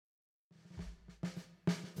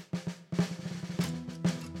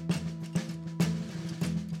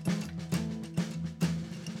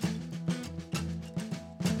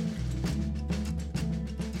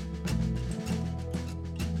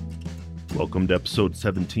Welcome to episode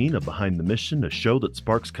 17 of Behind the Mission, a show that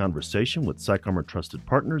sparks conversation with PsychArmor trusted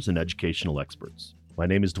partners and educational experts. My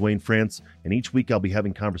name is Dwayne France, and each week I'll be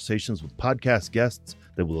having conversations with podcast guests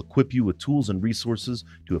that will equip you with tools and resources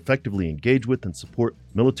to effectively engage with and support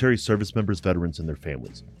military service members, veterans, and their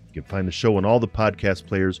families. You can find the show on all the podcast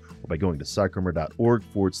players or by going to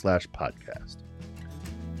psycharmor.org/podcast.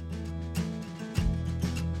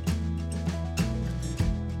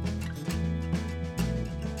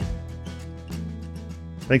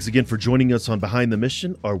 Thanks again for joining us on Behind the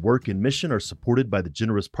Mission. Our work and mission are supported by the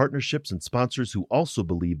generous partnerships and sponsors who also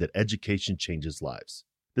believe that education changes lives.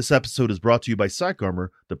 This episode is brought to you by PsychArmor,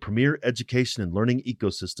 the premier education and learning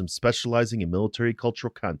ecosystem specializing in military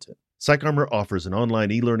cultural content. PsychArmor offers an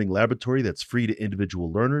online e-learning laboratory that's free to individual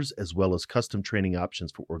learners as well as custom training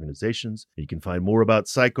options for organizations. You can find more about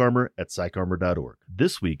PsychArmor at psycharmor.org.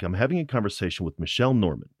 This week, I'm having a conversation with Michelle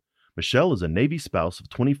Norman. Michelle is a Navy spouse of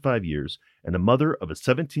 25 years and a mother of a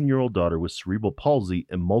 17-year-old daughter with cerebral palsy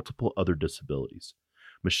and multiple other disabilities.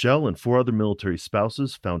 Michelle and 4 other military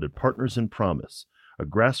spouses founded Partners in Promise, a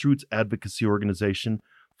grassroots advocacy organization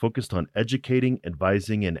focused on educating,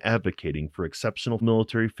 advising, and advocating for exceptional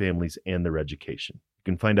military families and their education.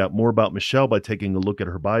 You can find out more about Michelle by taking a look at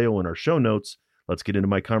her bio in our show notes. Let's get into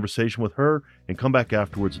my conversation with her and come back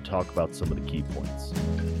afterwards to talk about some of the key points.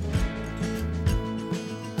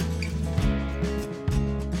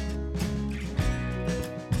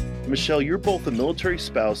 Michelle, you're both a military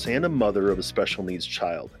spouse and a mother of a special needs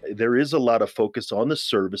child. There is a lot of focus on the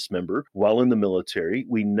service member while in the military.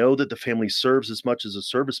 We know that the family serves as much as a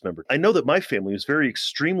service member. I know that my family was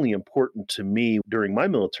extremely important to me during my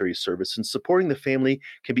military service, and supporting the family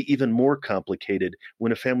can be even more complicated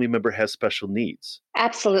when a family member has special needs.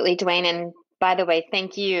 Absolutely, Dwayne. And by the way,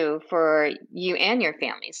 thank you for you and your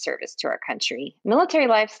family's service to our country. Military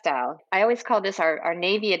lifestyle, I always call this our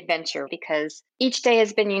Navy adventure because each day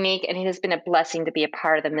has been unique and it has been a blessing to be a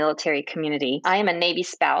part of the military community. I am a Navy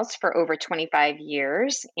spouse for over 25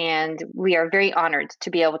 years, and we are very honored to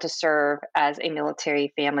be able to serve as a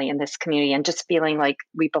military family in this community and just feeling like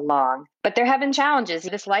we belong. But there have been challenges.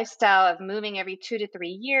 This lifestyle of moving every 2 to 3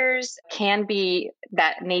 years can be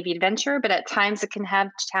that Navy adventure, but at times it can have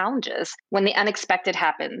challenges when the unexpected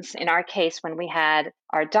happens. In our case, when we had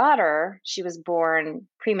our daughter, she was born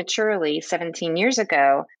prematurely 17 years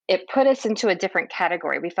ago, it put us into a different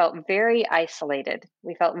category. We felt very isolated.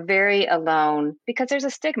 We felt very alone because there's a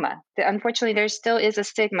stigma. Unfortunately, there still is a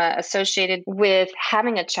stigma associated with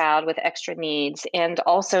having a child with extra needs and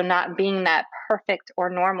also not being that perfect or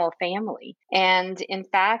normal family. And in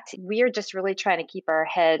fact, we are just really trying to keep our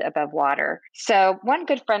head above water. So one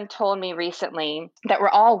good friend told me recently that we're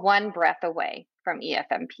all one breath away from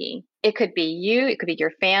EFMP. It could be you, it could be your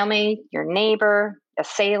family, your neighbor, a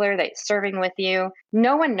sailor that's serving with you.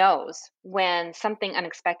 No one knows when something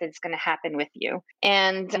unexpected is going to happen with you.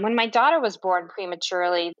 And when my daughter was born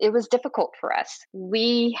prematurely, it was difficult for us.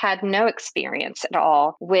 We had no experience at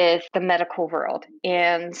all with the medical world.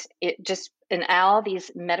 And in all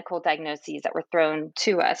these medical diagnoses that were thrown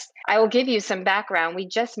to us. I will give you some background. We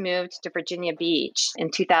just moved to Virginia Beach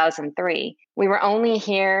in 2003. We were only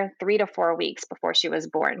here 3 to 4 weeks before she was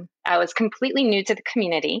born. I was completely new to the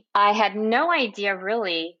community. I had no idea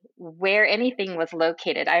really where anything was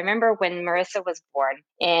located. I remember when Marissa was born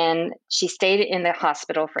and she stayed in the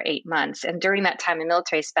hospital for 8 months. And during that time, a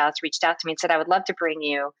military spouse reached out to me and said, I would love to bring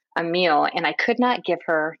you a meal, and I could not give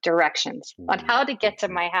her directions on how to get to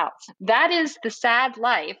my house. That is the sad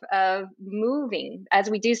life of moving as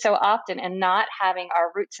we do so often and not having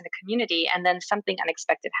our roots in the community, and then something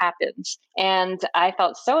unexpected happens. And I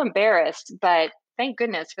felt so embarrassed, but thank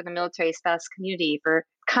goodness for the military spouse community for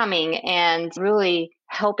coming and really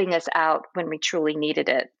helping us out when we truly needed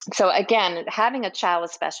it. So again, having a child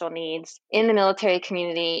with special needs in the military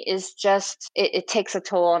community is just, it takes a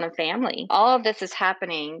toll on a family. All of this is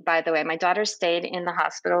happening, by the way. My daughter stayed in the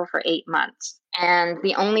hospital for 8 months. And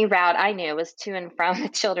the only route I knew was to and from the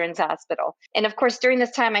children's hospital. And of course, during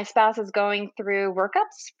this time, my spouse was going through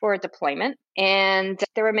workups for deployment. And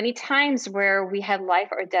there were many times where we had life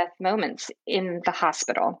or death moments in the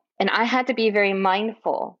hospital. And I had to be very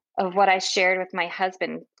mindful of what I shared with my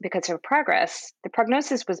husband because her progress, the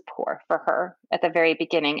prognosis was poor for her at the very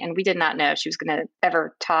beginning. And we did not know if she was going to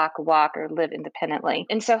ever talk, walk, or live independently.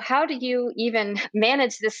 And so how do you even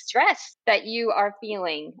manage the stress that you are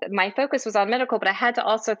feeling? My focus was on medical, but I had to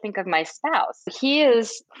also think of my spouse. He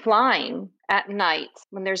is flying at night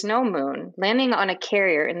when there's no moon, landing on a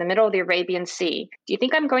carrier in the middle of the Arabian Sea, do you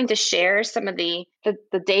think I'm going to share some of the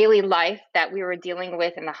daily life that we were dealing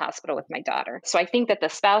with in the hospital with my daughter? So I think that the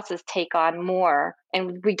spouses take on more,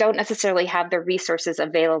 and we don't necessarily have the resources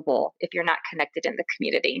available if you're not connected in the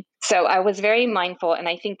community. So I was very mindful, and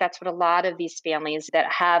I think that's what a lot of these families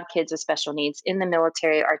that have kids with special needs in the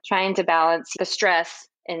military are trying to balance the stress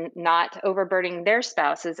and not overburdening their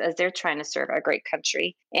spouses as they're trying to serve our great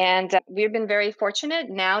country. And we've been very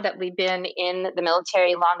fortunate now that we've been in the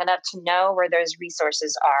military long enough to know where those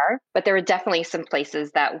resources are. But there are definitely some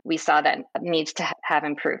places that we saw that needs to have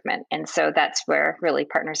improvement. And so that's where really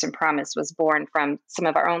Partners in Promise was born, from some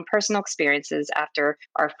of our own personal experiences after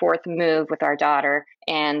our fourth move with our daughter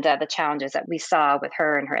and the challenges that we saw with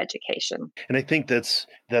her and her education. And I think that's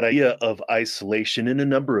that idea of isolation in a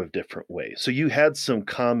number of different ways. So you had some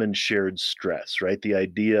common shared stress, right? The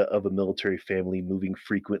idea of a military family moving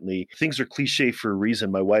frequently. Things are cliche for a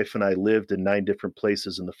reason. My wife and I lived in 9 different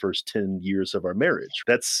places in the first 10 years of our marriage.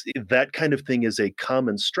 That kind of thing is a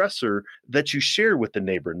common stressor that you share with the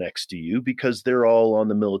neighbor next to you because they're all on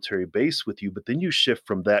the military base with you. But then you shift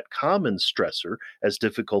from that common stressor, as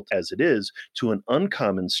difficult as it is, to an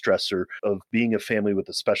uncommon stressor of being a family with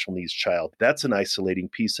a special needs child. That's an isolating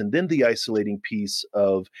piece. And then the isolating piece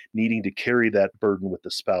of needing to carry that burden with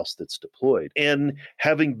the spouse that's deployed. And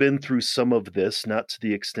having been through some of this, not to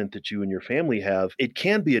the extent that you and your family have, it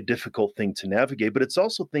can be a difficult thing to navigate, but it's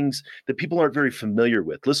also things that people aren't very familiar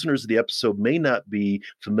with. Listeners of the episode may not be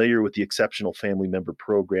familiar with the Exceptional Family Member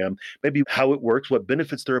Program, maybe how it works, what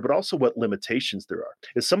benefits there are, but also what limitations there are.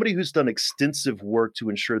 As somebody who's done extensive work to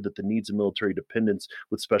ensure that the needs of military dependents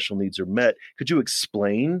with special needs are met, could you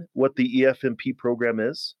explain what the EFMP program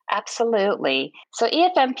is? Absolutely. So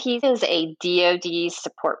EFMP is a DoD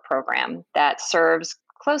support program that serves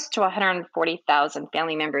close to 140,000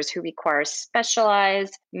 family members who require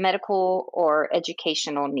specialized medical or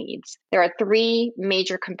educational needs. There are 3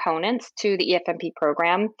 major components to the EFMP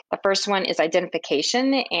program. The first one is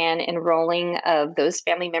identification and enrolling of those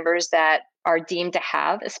family members that are deemed to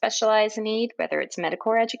have a specialized need, whether it's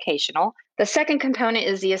medical or educational. The second component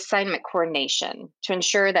is the assignment coordination to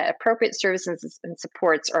ensure that appropriate services and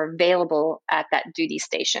supports are available at that duty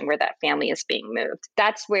station where that family is being moved.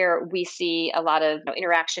 That's where we see a lot of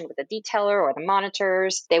interaction with the detailer or the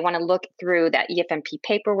monitors. They want to look through that EFMP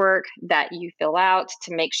paperwork that you fill out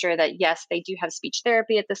to make sure that, yes, they do have speech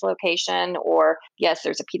therapy at this location, or yes,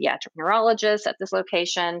 there's a pediatric neurologist at this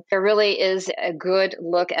location. There really is a good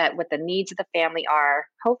look at what the needs of the family are,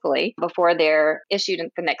 hopefully, before they're issued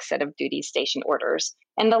the next set of duty station orders.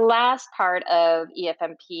 And the last part of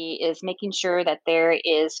EFMP is making sure that there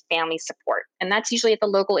is family support. And that's usually at the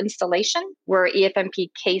local installation where EFMP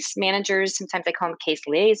case managers, sometimes they call them case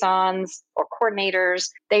liaisons or coordinators,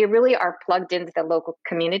 they really are plugged into the local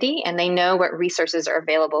community and they know what resources are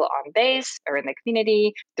available on base or in the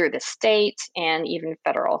community, through the state, and even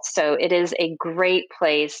federal. So it is a great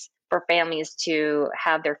place for families to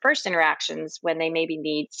have their first interactions when they maybe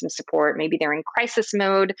need some support. Maybe they're in crisis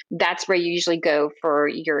mode. That's where you usually go for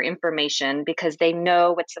your information because they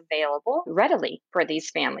know what's available readily for these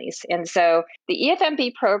families. And so the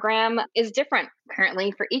EFMP program is different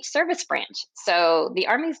currently for each service branch. So the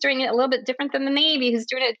Army's doing it a little bit different than the Navy, who's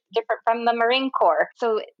doing it different from the Marine Corps.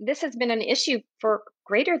 So this has been an issue for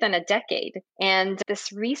greater than a decade. And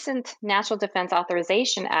this recent National Defense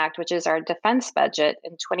Authorization Act, which is our defense budget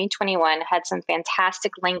in 2021, had some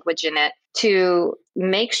fantastic language in it to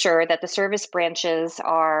make sure that the service branches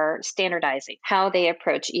are standardizing how they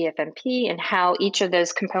approach EFMP and how each of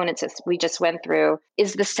those components that we just went through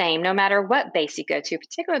is the same, no matter what base you go to.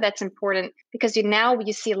 Particularly, that's important because now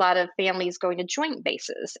you see a lot of families going to joint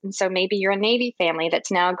bases. And so maybe you're a Navy family that's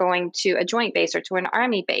now going to a joint base or to an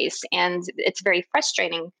Army base. And it's very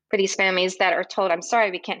frustrating for these families that are told, I'm sorry,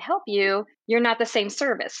 we can't help you. You're not the same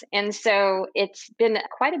service. And so it's been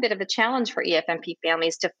quite a bit of a challenge for EFMP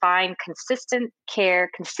families to find consistent care,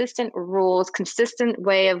 consistent rules, consistent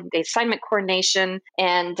way of the assignment coordination.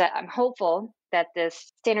 And I'm hopeful that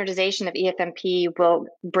this standardization of EFMP will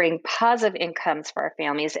bring positive incomes for our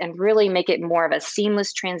families and really make it more of a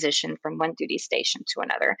seamless transition from one duty station to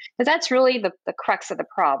another. Because that's really the crux of the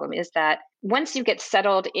problem, is that once you get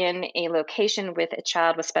settled in a location with a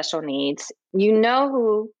child with special needs, you know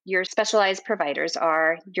who your specialized providers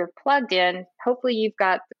are, you're plugged in. Hopefully you've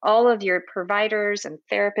got all of your providers and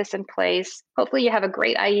therapists in place. Hopefully you have a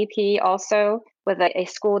great IEP also with a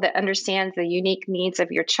school that understands the unique needs of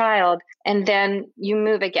your child. And then you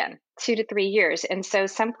move again, 2 to 3 years. And so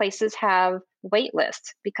some places have wait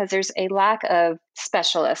list because there's a lack of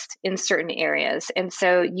specialists in certain areas. And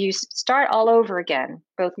so you start all over again,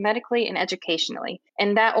 both medically and educationally.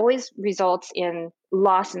 And that always results in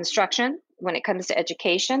lost instruction when it comes to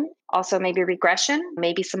education, also maybe regression,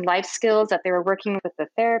 maybe some life skills that they were working with the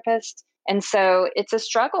therapist. And so it's a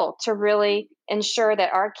struggle to really ensure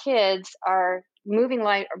that our kids are moving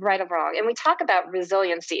right along. And we talk about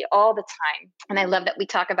resiliency all the time. And I love that we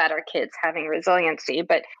talk about our kids having resiliency,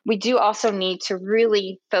 but we do also need to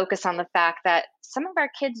really focus on the fact that some of our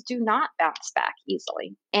kids do not bounce back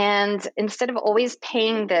easily. And instead of always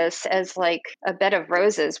painting this as like a bed of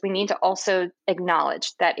roses, we need to also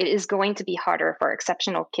acknowledge that it is going to be harder for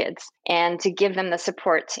exceptional kids and to give them the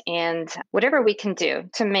support and whatever we can do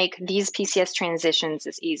to make these PCS transitions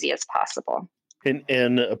as easy as possible.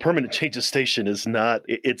 And a permanent change of station is not,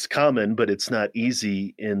 it's common, but it's not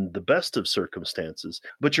easy in the best of circumstances.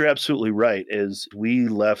 But you're absolutely right. As we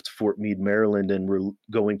left Fort Meade, Maryland, and we're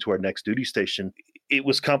going to our next duty station, it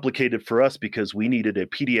was complicated for us because we needed a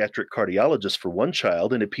pediatric cardiologist for one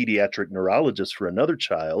child and a pediatric neurologist for another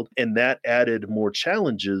child. And that added more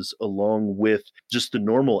challenges along with just the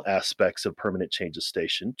normal aspects of permanent change of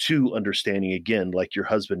station to understanding, again, like your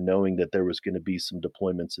husband knowing that there was going to be some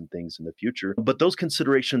deployments and things in the future. But those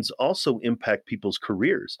considerations also impact people's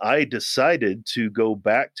careers. I decided to go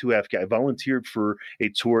back to Afghanistan. I volunteered for a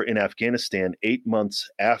tour in Afghanistan 8 months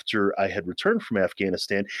after I had returned from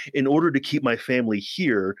Afghanistan in order to keep my family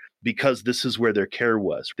here because this is where their care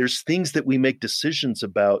was. There's things that we make decisions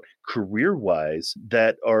about career-wise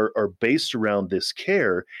that are based around this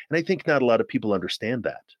care. And I think not a lot of people understand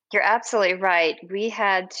that. You're absolutely right. We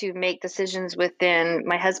had to make decisions within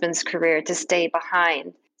my husband's career to stay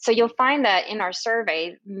behind. So you'll find that in our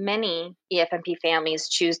survey, many EFMP families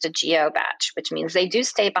choose to geo batch, which means they do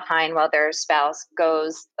stay behind while their spouse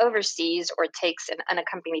goes overseas or takes an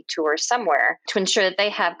unaccompanied tour somewhere to ensure that they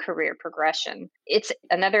have career progression. It's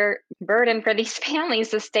another burden for these families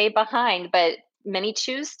to stay behind, but many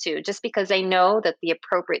choose to just because they know that the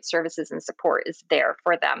appropriate services and support is there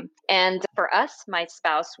for them. And for us, my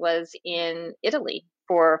spouse was in Italy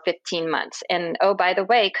for 15 months. And oh, by the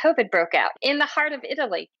way, COVID broke out in the heart of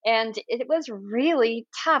Italy. And it was really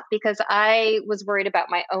tough because I was worried about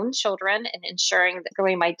my own children and ensuring that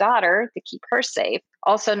going my daughter to keep her safe.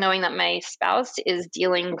 Also knowing that my spouse is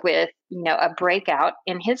dealing with, a breakout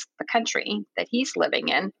in the country that he's living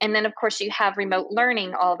in. And then of course you have remote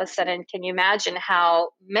learning all of a sudden. Can you imagine how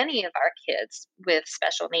many of our kids with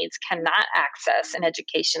special needs cannot access an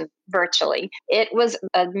education virtually? It was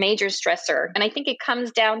a major stressor. And I think it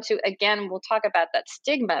comes down to, again, we'll talk about that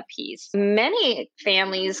stigma piece. Many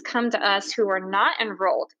families come to us who are not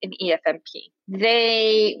enrolled in EFMP.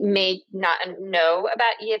 They may not know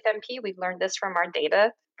about EFMP. We've learned this from our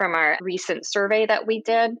data, from our recent survey that we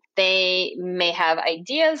did. They may have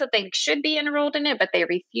ideas that they should be enrolled in it, but they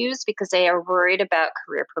refuse because they are worried about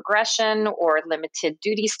career progression or limited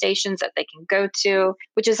duty stations that they can go to,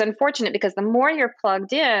 which is unfortunate because the more you're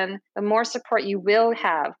plugged in, the more support you will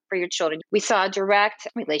have for your children. We saw a direct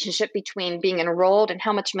relationship between being enrolled and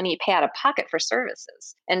how much money you pay out of pocket for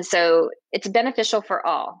services. And so it's beneficial for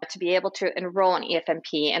all to be able to enroll in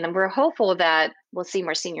EFMP. And then we're hopeful that we'll see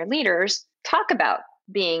more senior leaders talk about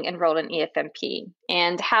being enrolled in EFMP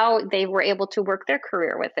and how they were able to work their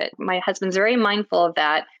career with it. My husband's very mindful of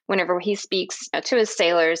that whenever he speaks to his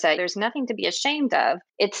sailors, that there's nothing to be ashamed of.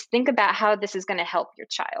 It's think about how this is going to help your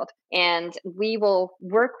child. And we will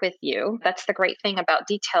work with you. That's the great thing about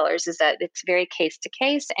detailers is that it's very case to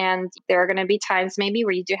case. And there are going to be times maybe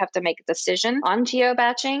where you do have to make a decision on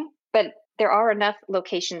geobatching, but there are enough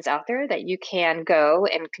locations out there that you can go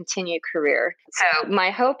and continue career. So my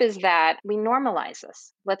hope is that we normalize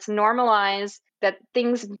this. Let's normalize that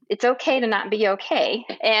it's okay to not be okay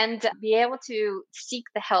and be able to seek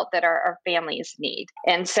the help that our families need.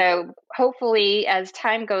 And so hopefully as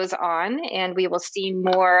time goes on and we will see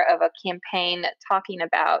more of a campaign talking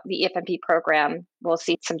about the EFMP program, we'll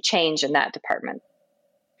see some change in that department.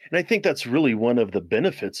 And I think that's really one of the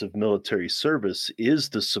benefits of military service is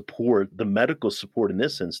the support, the medical support in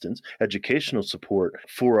this instance, educational support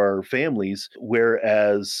for our families.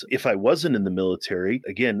 Whereas if I wasn't in the military,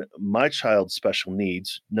 again, my child's special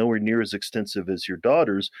needs, nowhere near as extensive as your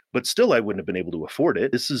daughter's, but still I wouldn't have been able to afford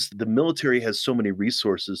it. The military has so many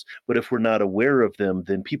resources, but if we're not aware of them,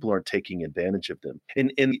 then people aren't taking advantage of them.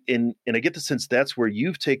 And I get the sense that's where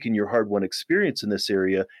you've taken your hard-won experience in this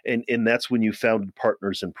area, and that's when you founded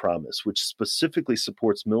Partners in Promise, which specifically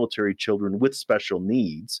supports military children with special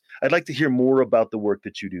needs. I'd like to hear more about the work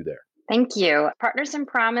that you do there. Thank you. Partners in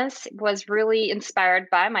Promise was really inspired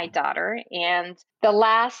by my daughter. And the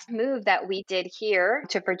last move that we did here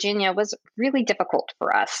to Virginia was really difficult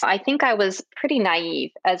for us. I think I was pretty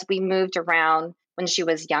naive as we moved around when she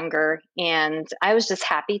was younger. And I was just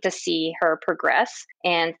happy to see her progress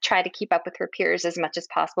and try to keep up with her peers as much as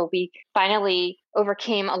possible. We finally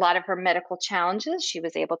overcame a lot of her medical challenges. She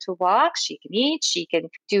was able to walk, she can eat, she can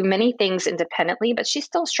do many things independently, but she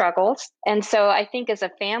still struggles. And so I think as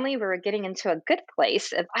a family, we were getting into a good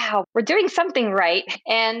place of, wow, we're doing something right.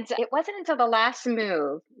 And it wasn't until the last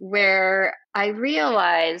move where I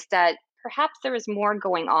realized that perhaps there was more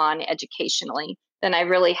going on educationally than I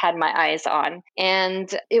really had my eyes on.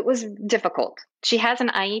 And it was difficult. She has an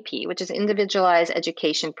IEP, which is Individualized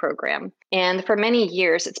Education Program. And for many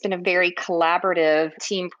years, it's been a very collaborative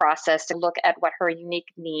team process to look at what her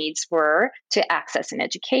unique needs were to access an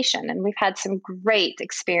education. And we've had some great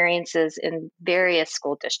experiences in various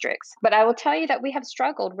school districts. But I will tell you that we have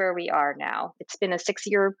struggled where we are now. It's been a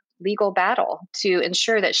 6-year legal battle to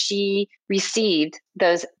ensure that she received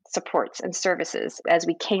those supports and services as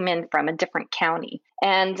we came in from a different county.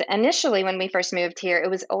 And initially, when we first moved here, it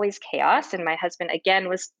was always chaos. And my husband, again,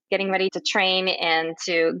 was getting ready to train and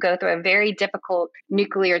to go through a very difficult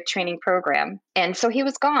nuclear training program. And so he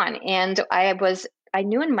was gone. And I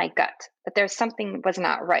knew in my gut that there's something was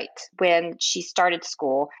not right when she started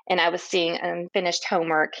school, and I was seeing unfinished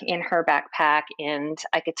homework in her backpack, and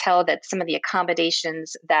I could tell that some of the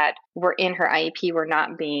accommodations that were in her IEP were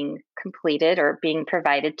not being completed or being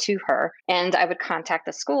provided to her. And I would contact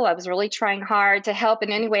the school. I was really trying hard to help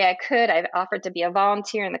in any way I could. I offered to be a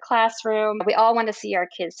volunteer in the classroom. We all want to see our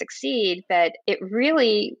kids succeed, but it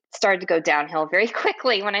really started to go downhill very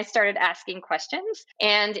quickly when I started asking questions.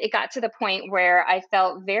 And it got to the point where I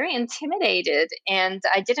felt very intimidated and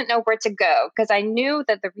I didn't know where to go because I knew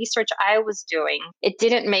that the research I was doing, it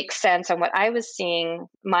didn't make sense on what I was seeing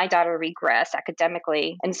my daughter regress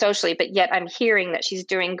academically and socially, but yet I'm hearing that she's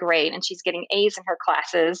doing great and she's getting A's in her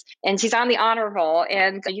classes and she's on the honor roll.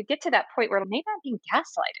 And you get to that point where maybe I'm being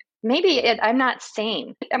gaslighted. I'm not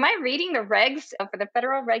sane. Am I reading the regs for the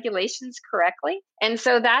federal regulations correctly? And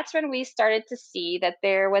so that's when we started to see that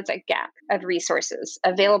there was a gap of resources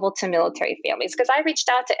available to military families. Because I reached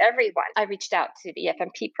out to everyone. I reached out to the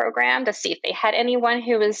FMP program to see if they had anyone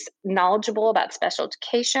who was knowledgeable about special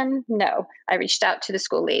education. No. I reached out to the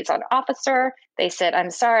school liaison officer. They said,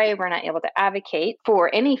 I'm sorry, we're not able to advocate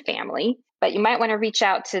for any family, but you might want to reach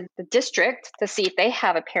out to the district to see if they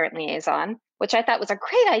have a parent liaison, which I thought was a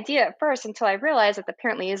great idea at first until I realized that the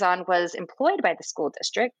parent liaison was employed by the school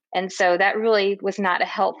district. And so that really was not a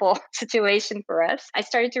helpful situation for us. I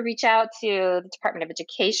started to reach out to the Department of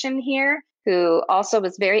Education here, who also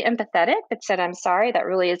was very empathetic, but said, I'm sorry, that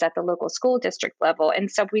really is at the local school district level. And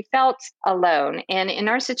so we felt alone. And in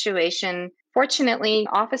our situation, fortunately,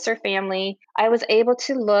 officer family, I was able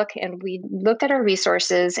to look and we looked at our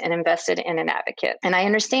resources and invested in an advocate. And I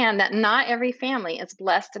understand that not every family is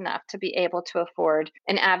blessed enough to be able to afford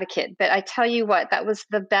an advocate. But I tell you what, that was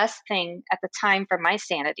the best thing at the time for my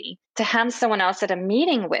sanity, to have someone else at a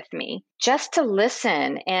meeting with me just to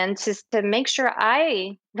listen and to make sure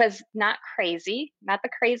I was not crazy, not the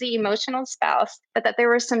crazy emotional spouse, but that there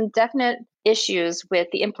were some definite issues with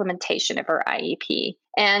the implementation of her IEP.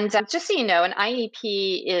 And just so you know, an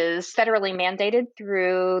IEP is federally mandated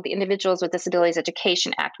through the Individuals with Disabilities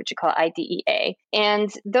Education Act, which we call IDEA.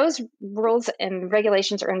 And those rules and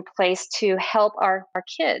regulations are in place to help our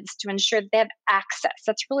kids to ensure they have access.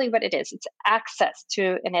 That's really what it is. It's access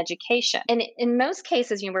to an education. And in most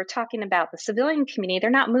cases, we're talking about the civilian community, they're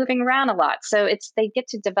not moving around a lot. So they get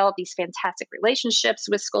to develop these fantastic relationships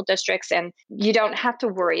with school districts, and you don't have to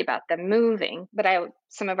worry about them moving. But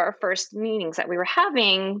some of our first meetings that we were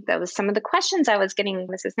having, that was some of the questions I was getting.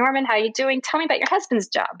 Mrs. Norman, how are you doing? Tell me about your husband's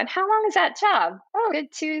job. And how long is that job? Oh,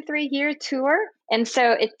 good 2-3 year tour. And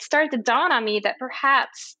so it started to dawn on me that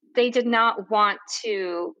perhaps they did not want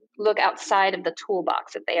to look outside of the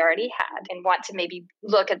toolbox that they already had and want to maybe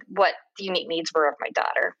look at what the unique needs were of my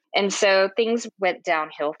daughter. And so things went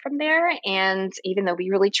downhill from there. And even though we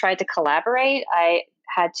really tried to collaborate, I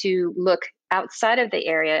had to look outside of the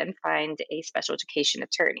area and find a special education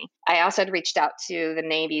attorney. I also had reached out to the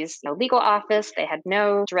Navy's legal office. They had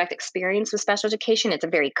no direct experience with special education. It's a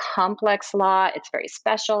very complex law. It's very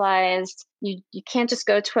specialized. You can't just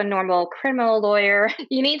go to a normal criminal lawyer.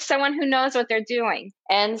 You need someone who knows what they're doing.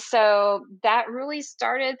 And so that really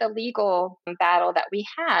started the legal battle that we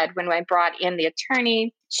had when I brought in the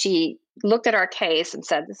attorney. She looked at our case and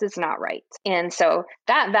said, this is not right. And so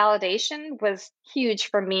that validation was huge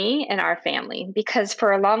for me and our family, because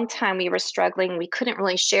for a long time we were struggling. We couldn't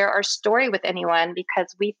really share our story with anyone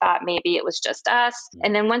because we thought maybe it was just us.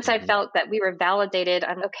 And then once I felt that we were validated,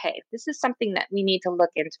 I'm okay, this is something that we need to look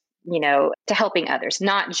into, to helping others,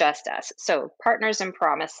 not just us. So Partners in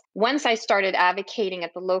Promise. Once I started advocating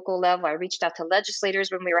at the local level, I reached out to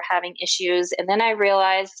legislators when we were having issues. And then I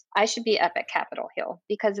realized I should be up at Capitol Hill,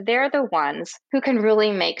 because they're the ones who can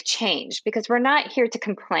really make change, because we're not here to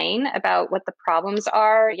complain about what the problems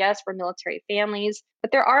are. Yes, we're military families,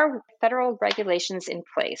 but there are federal regulations in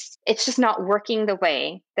place. It's just not working the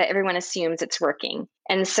way that everyone assumes it's working.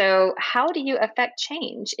 And so how do you affect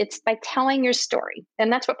change? It's by telling your story.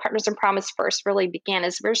 And that's what Partners in Promise first really began,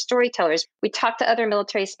 is we're storytellers. We talk to other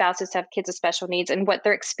military spouses who have kids with special needs and what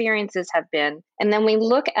their experiences have been. And then we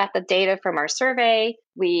look at the data from our survey,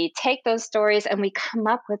 we take those stories and we come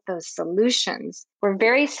up with those solutions. We're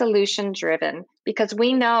very solution driven, because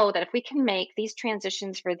we know that if we can make these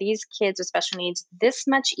transitions for these kids with special needs this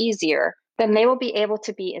much easier, then they will be able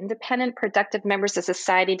to be independent, productive members of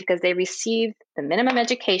society, because they receive the minimum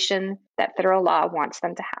education that federal law wants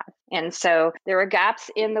them to have. And so there are gaps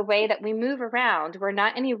in the way that we move around. We're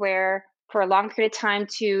not anywhere for a long period of time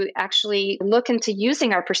to actually look into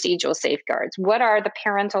using our procedural safeguards. What are the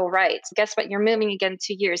parental rights? Guess what? You're moving again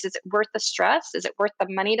 2 years. Is it worth the stress? Is it worth the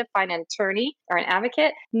money to find an attorney or an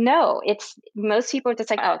advocate? No, it's most people are just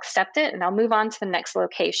like, I'll accept it and I'll move on to the next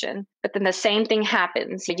location. But then the same thing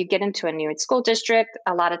happens. You get into a new school district.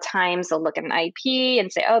 A lot of times they'll look at an IEP and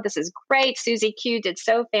say, oh, this is great. Susie Q did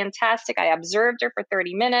so fantastic. I observed her for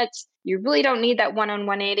 30 minutes. You really don't need that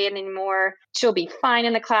one-on-one aid anymore. She'll be fine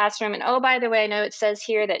in the classroom. And oh, by the way, I know it says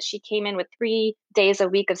here that she came in with 3 days a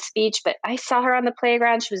week of speech, but I saw her on the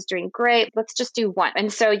playground. She was doing great. Let's just do one.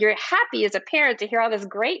 And so you're happy as a parent to hear all this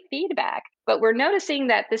great feedback. But we're noticing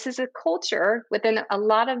that this is a culture within a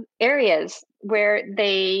lot of areas where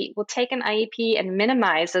they will take an IEP and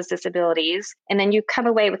minimize those disabilities, and then you come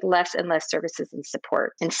away with less and less services and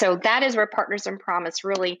support. And so that is where Partners in Promise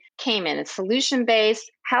really came in. It's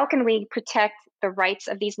solution-based. How can we protect the rights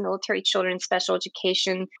of these military children in special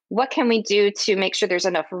education? What can we do to make sure there's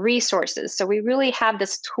enough resources? So we really have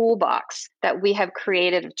this toolbox that we have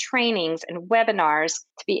created of trainings and webinars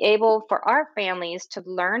to be able for our families to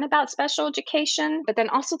learn about special education, but then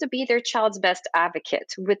also to be their child's best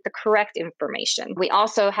advocate with the correct information. We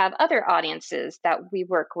also have other audiences that we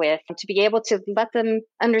work with to be able to let them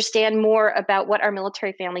understand more about what our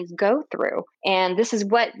military families go through. And this is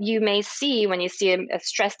what you may see when you see a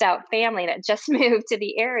stressed out family that just moved to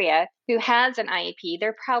the area who has an IEP.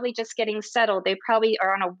 They're probably just getting settled. They probably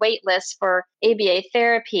are on a wait list for ABA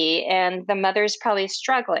therapy, and the mother's probably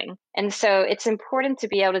struggling. And so it's important to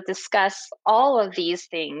be able to discuss all of these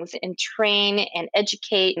things and train and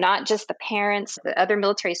educate not just the parents, the other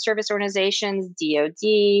military service organizations,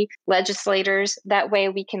 DoD, legislators. That way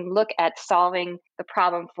we can look at solving the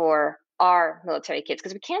problem for our military kids,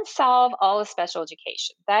 because we can't solve all of special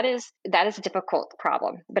education. That is a difficult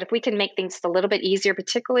problem. But if we can make things a little bit easier,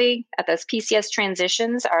 particularly at those PCS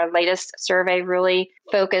transitions, our latest survey really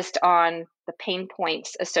focused on the pain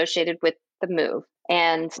points associated with the move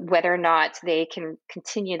and whether or not they can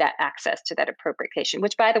continue that access to that appropriate education,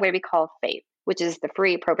 which, by the way, we call FAPE, which is the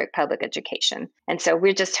free appropriate public education. And so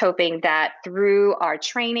we're just hoping that through our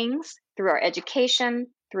trainings, through our education,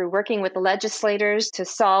 through working with the legislators to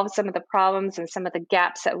solve some of the problems and some of the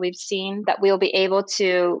gaps that we've seen, that we'll be able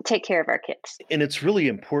to take care of our kids. And it's really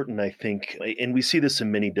important, I think, and we see this in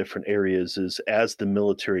many different areas, is as the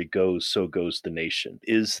military goes, so goes the nation,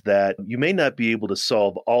 is that you may not be able to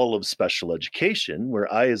solve all of special education, where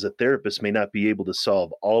I as a therapist may not be able to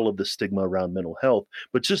solve all of the stigma around mental health,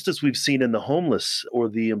 but just as we've seen in the homeless or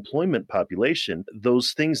the employment population,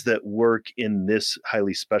 those things that work in this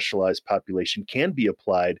highly specialized population can be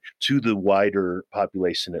applied to the wider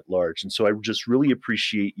population at large. And so I just really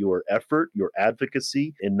appreciate your effort, your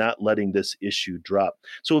advocacy, and not letting this issue drop.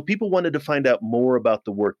 So if people wanted to find out more about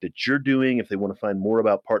the work that you're doing, if they want to find more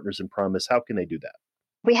about Partners in Promise, how can they do that?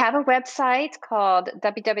 We have a website called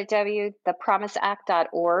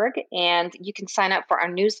www.thepromiseact.org, and you can sign up for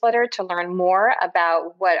our newsletter to learn more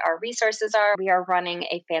about what our resources are. We are running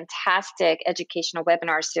a fantastic educational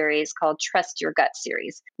webinar series called Trust Your Gut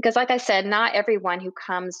series, because like I said, not everyone who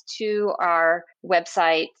comes to our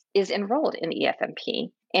website is enrolled in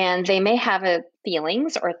EFMP. And they may have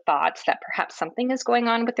feelings or thoughts that perhaps something is going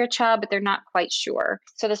on with their child, but they're not quite sure.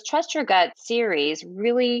 So this Trust Your Gut series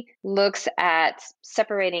really looks at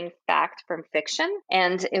separating fact from fiction,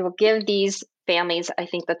 and it will give these families, I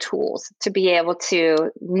think, the tools to be able to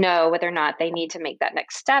know whether or not they need to make that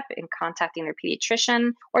next step in contacting their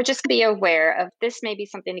pediatrician, or just be aware of this may be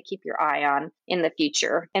something to keep your eye on in the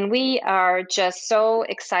future. And we are just so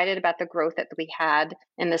excited about the growth that we had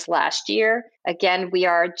in this last year. Again, we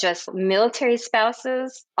are just military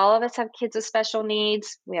spouses. All of us have kids with special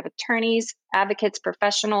needs. We have attorneys, advocates,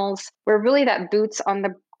 professionals. We're really that boots on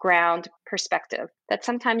the ground perspective that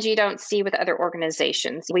sometimes you don't see with other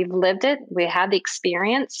organizations. We've lived it, we had the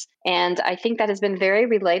experience, and I think that has been very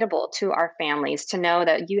relatable to our families to know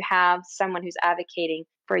that you have someone who's advocating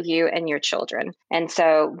for you and your children. And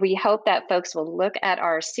so we hope that folks will look at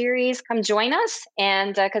our series, come join us.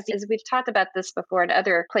 And because as we've talked about this before in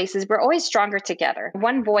other places, we're always stronger together.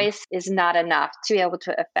 One voice is not enough to be able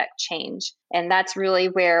to affect change. And that's really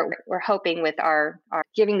where we're hoping with our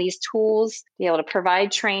giving these tools, to be able to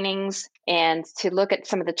provide trainings and to look at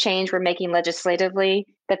some of the change we're making legislatively,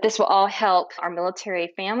 that this will all help our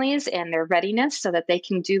military families and their readiness so that they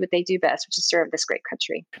can do what they do best, which is serve this great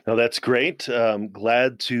country. Now, that's great.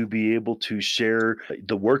 Glad to be able to share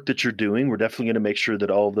the work that you're doing. We're definitely going to make sure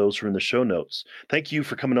that all of those are in the show notes. Thank you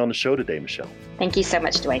for coming on the show today, Michelle. Thank you so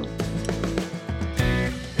much, Dwayne.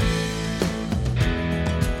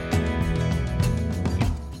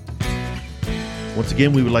 Once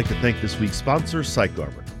again, we would like to thank this week's sponsor,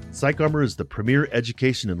 PsychArmor. PsychArmor is the premier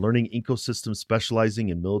education and learning ecosystem specializing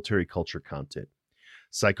in military culture content.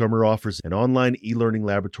 PsychArmor offers an online e-learning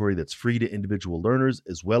laboratory that's free to individual learners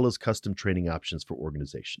as well as custom training options for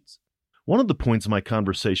organizations. One of the points my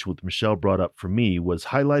conversation with Michelle brought up for me was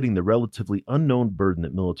highlighting the relatively unknown burden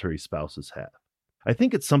that military spouses have. I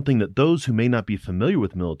think it's something that those who may not be familiar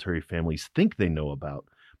with military families think they know about,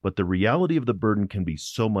 but the reality of the burden can be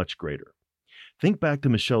so much greater. Think back to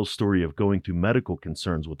Michelle's story of going through medical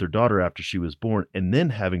concerns with her daughter after she was born and then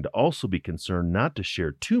having to also be concerned not to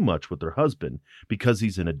share too much with her husband because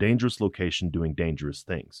he's in a dangerous location doing dangerous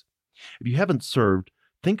things. If you haven't served,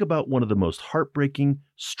 think about one of the most heartbreaking,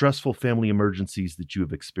 stressful family emergencies that you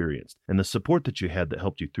have experienced and the support that you had that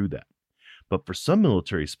helped you through that. But for some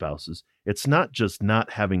military spouses, it's not just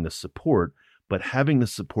not having the support, but having the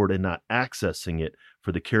support and not accessing it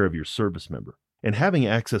for the care of your service member. And having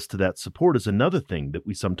access to that support is another thing that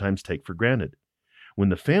we sometimes take for granted. When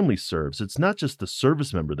the family serves, it's not just the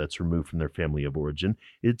service member that's removed from their family of origin,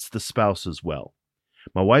 it's the spouse as well.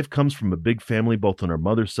 My wife comes from a big family both on her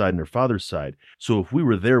mother's side and her father's side, so if we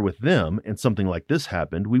were there with them and something like this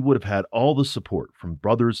happened, we would have had all the support from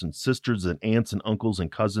brothers and sisters and aunts and uncles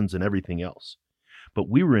and cousins and everything else. But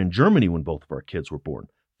we were in Germany when both of our kids were born,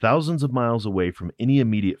 thousands of miles away from any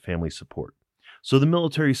immediate family support. So the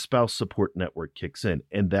military spouse support network kicks in,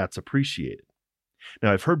 and that's appreciated.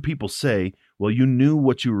 Now, I've heard people say, well, you knew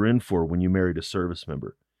what you were in for when you married a service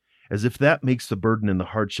member, as if that makes the burden and the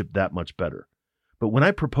hardship that much better. But when I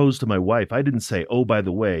proposed to my wife, I didn't say, oh, by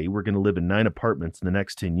the way, we're going to live in 9 apartments in the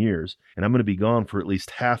next 10 years, and I'm going to be gone for at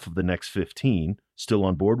least half of the next 15. Still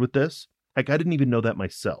on board with this? Heck, I didn't even know that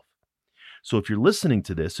myself. So if you're listening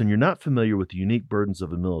to this and you're not familiar with the unique burdens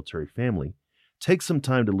of a military family, take some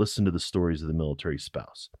time to listen to the stories of the military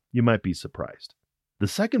spouse. You might be surprised. The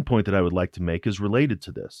second point that I would like to make is related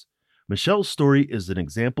to this. Michelle's story is an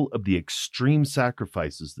example of the extreme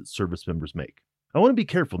sacrifices that service members make. I want to be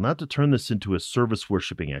careful not to turn this into a service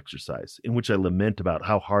worshiping exercise in which I lament about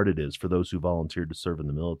how hard it is for those who volunteered to serve in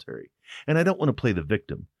the military. And I don't want to play the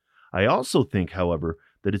victim. I also think, however,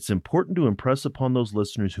 that it's important to impress upon those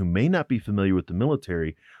listeners who may not be familiar with the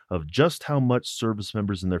military of just how much service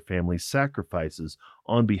members and their families sacrifices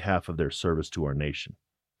on behalf of their service to our nation.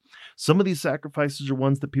 Some of these sacrifices are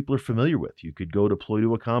ones that people are familiar with. You could go deploy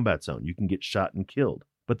to a combat zone. You can get shot and killed.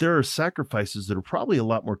 But there are sacrifices that are probably a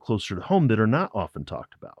lot more closer to home that are not often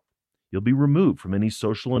talked about. You'll be removed from any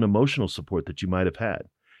social and emotional support that you might have had.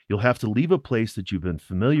 You'll have to leave a place that you've been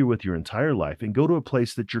familiar with your entire life and go to a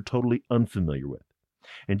place that you're totally unfamiliar with.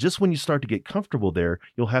 And just when you start to get comfortable there,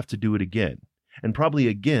 you'll have to do it again, and probably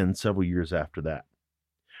again several years after that.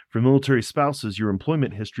 For military spouses, your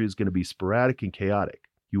employment history is going to be sporadic and chaotic.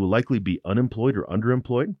 You will likely be unemployed or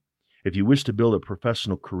underemployed. If you wish to build a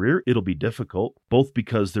professional career, it'll be difficult, both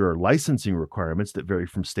because there are licensing requirements that vary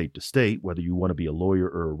from state to state, whether you want to be a lawyer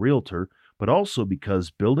or a realtor, but also because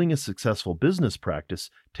building a successful business practice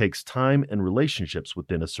takes time and relationships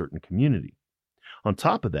within a certain community. On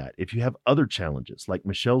top of that, if you have other challenges, like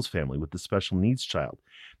Michelle's family with the special needs child,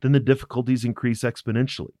 then the difficulties increase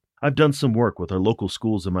exponentially. I've done some work with our local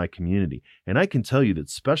schools in my community, and I can tell you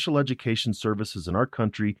that special education services in our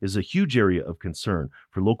country is a huge area of concern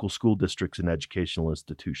for local school districts and educational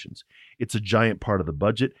institutions. It's a giant part of the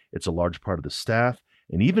budget, it's a large part of the staff,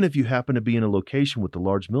 And even if you happen to be in a location with a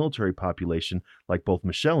large military population, like both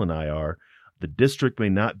Michelle and I are, the district may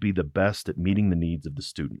not be the best at meeting the needs of the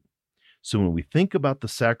student. So when we think about the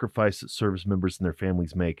sacrifice that service members and their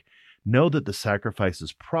families make, know that the sacrifice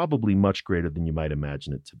is probably much greater than you might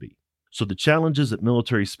imagine it to be. So the challenges that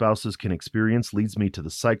military spouses can experience leads me to the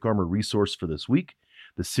PsychArmor resource for this week,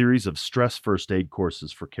 the series of stress first aid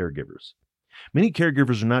courses for caregivers. Many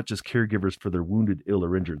caregivers are not just caregivers for their wounded, ill,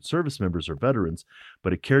 or injured service members or veterans,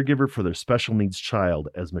 but a caregiver for their special needs child,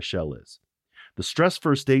 as Michelle is. The Stress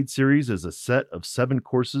First Aid series is a set of 7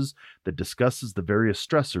 courses that discusses the various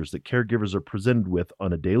stressors that caregivers are presented with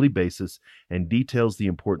on a daily basis and details the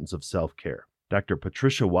importance of self-care. Dr.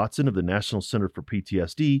 Patricia Watson of the National Center for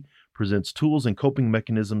PTSD presents tools and coping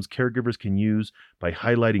mechanisms caregivers can use by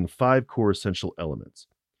highlighting 5 core essential elements.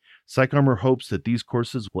 PsychArmor hopes that these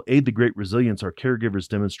courses will aid the great resilience our caregivers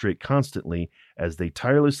demonstrate constantly as they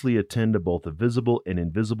tirelessly attend to both the visible and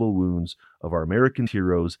invisible wounds of our American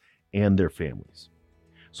heroes and their families.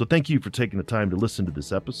 So thank you for taking the time to listen to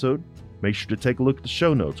this episode. Make sure to take a look at the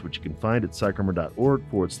show notes, which you can find at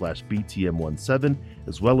psycharmor.org/BTM17,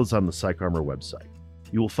 as well as on the PsychArmor website.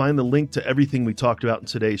 You will find the link to everything we talked about in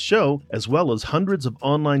today's show, as well as hundreds of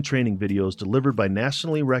online training videos delivered by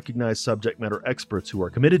nationally recognized subject matter experts who are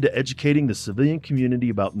committed to educating the civilian community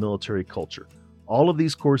about military culture. All of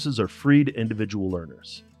these courses are free to individual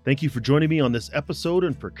learners. Thank you for joining me on this episode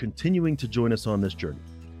and for continuing to join us on this journey.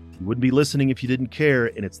 You wouldn't be listening if you didn't care,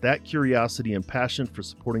 and it's that curiosity and passion for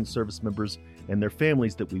supporting service members and their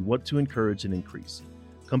families that we want to encourage and increase.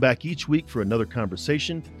 Come back each week for another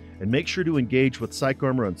conversation, and make sure to engage with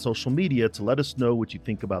PsychArmor on social media to let us know what you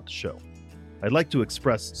think about the show. I'd like to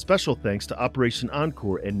express special thanks to Operation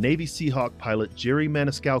Encore and Navy Seahawk pilot Jerry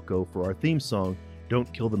Maniscalco for our theme song,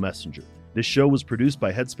 Don't Kill the Messenger. This show was produced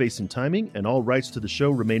by Headspace and Timing, and all rights to the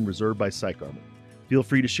show remain reserved by PsychArmor. Feel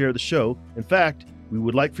free to share the show. In fact, we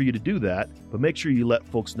would like for you to do that, but make sure you let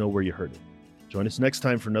folks know where you heard it. Join us next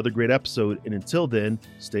time for another great episode, and until then,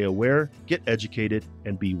 stay aware, get educated,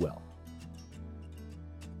 and be well.